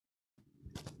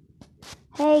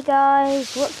Hey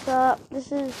guys, what's up?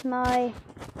 This is my... Wait,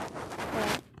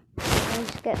 let me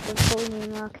just get the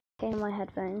volume marker in my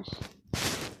headphones.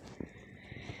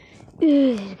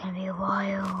 Ooh, this is gonna be a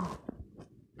while.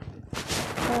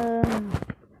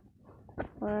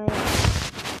 Wait.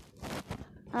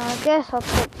 I guess I'll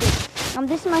talk to you.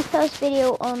 This is my first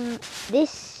video on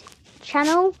this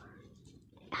channel,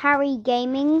 Harry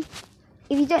Gaming.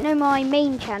 If you don't know my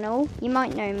main channel, you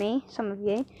might know me, some of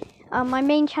you. My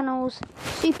main channel's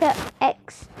Super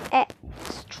XX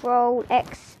Troll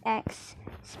XX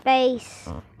Space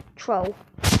Troll.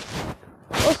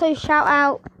 Also shout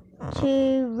out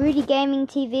to Rudy Gaming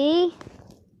TV,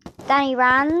 Danny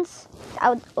Rands,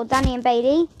 or Danny and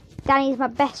Bailey. Danny's my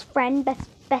best friend,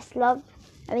 best love.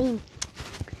 Not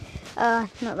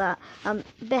that.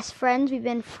 Best friends. We've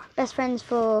been best friends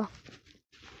for, I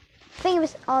think it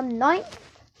was our 9th.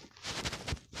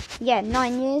 Yeah,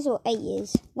 9 years or 8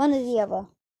 years. One or the other.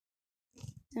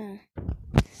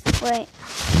 Wait.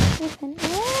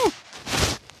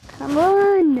 Come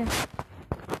on.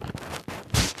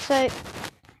 So,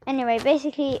 anyway,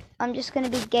 basically, I'm just going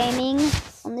to be gaming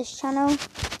on this channel.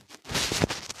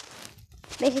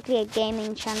 Basically a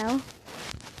gaming channel.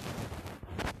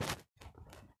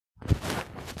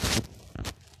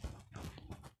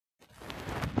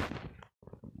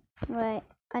 Right,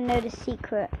 I know the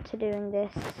secret to doing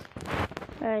this.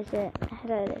 Where is it?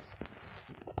 There it is.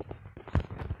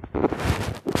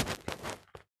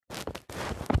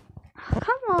 Oh,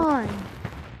 come on!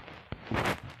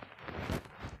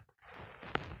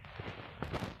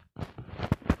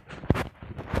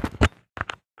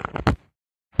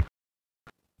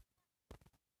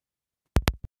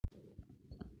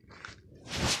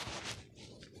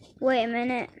 Wait a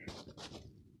minute.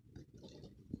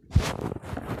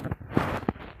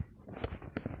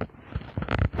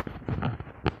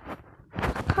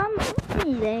 Come on.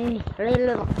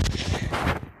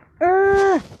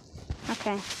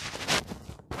 Okay.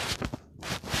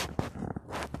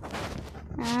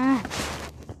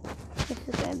 This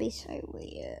is gonna be so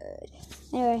weird.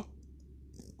 Anyway.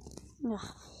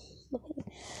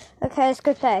 Okay, let's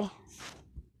go play.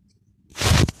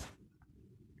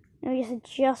 Let me just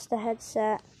adjust the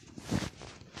headset.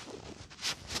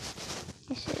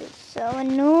 This is so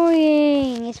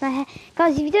annoying. It's my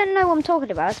guys. If you don't know what I'm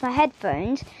talking about, it's my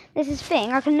headphones. This is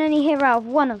thing I can only hear out of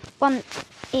one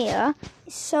ear.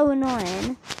 It's so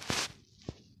annoying.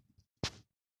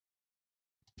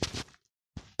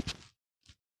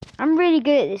 I'm really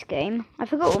good at this game. I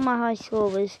forgot what my high score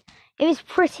was. It was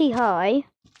pretty high,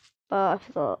 but I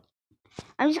forgot.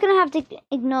 I'm just gonna have to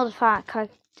ignore the fact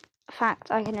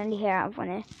I can only hear out of one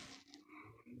ear.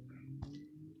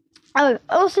 Oh,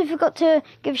 I also forgot to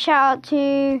give a shout out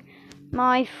to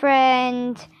my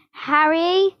friend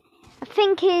Harry. I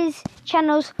think his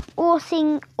channel's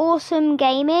Awesome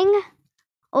Gaming,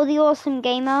 or the Awesome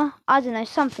Gamer. I don't know,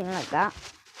 something like that.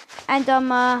 And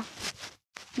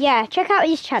yeah, check out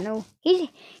his channel.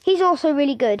 He's also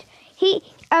really good.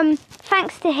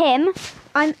 Thanks to him,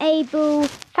 I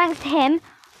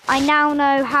now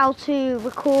know how to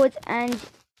record and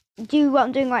do what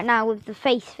I'm doing right now with the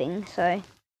face thing. So,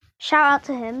 shout out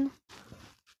to him.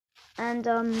 And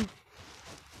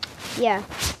yeah.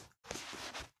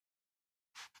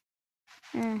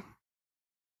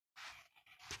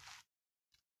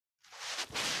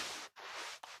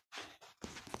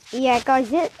 Yeah, guys,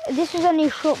 this was only a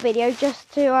short video just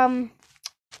to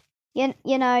you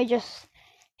know, just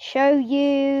show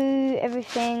you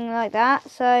everything like that.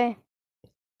 So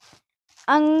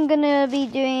I'm gonna be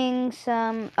doing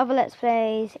some other Let's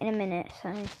Plays in a minute.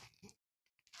 So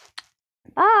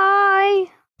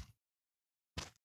bye.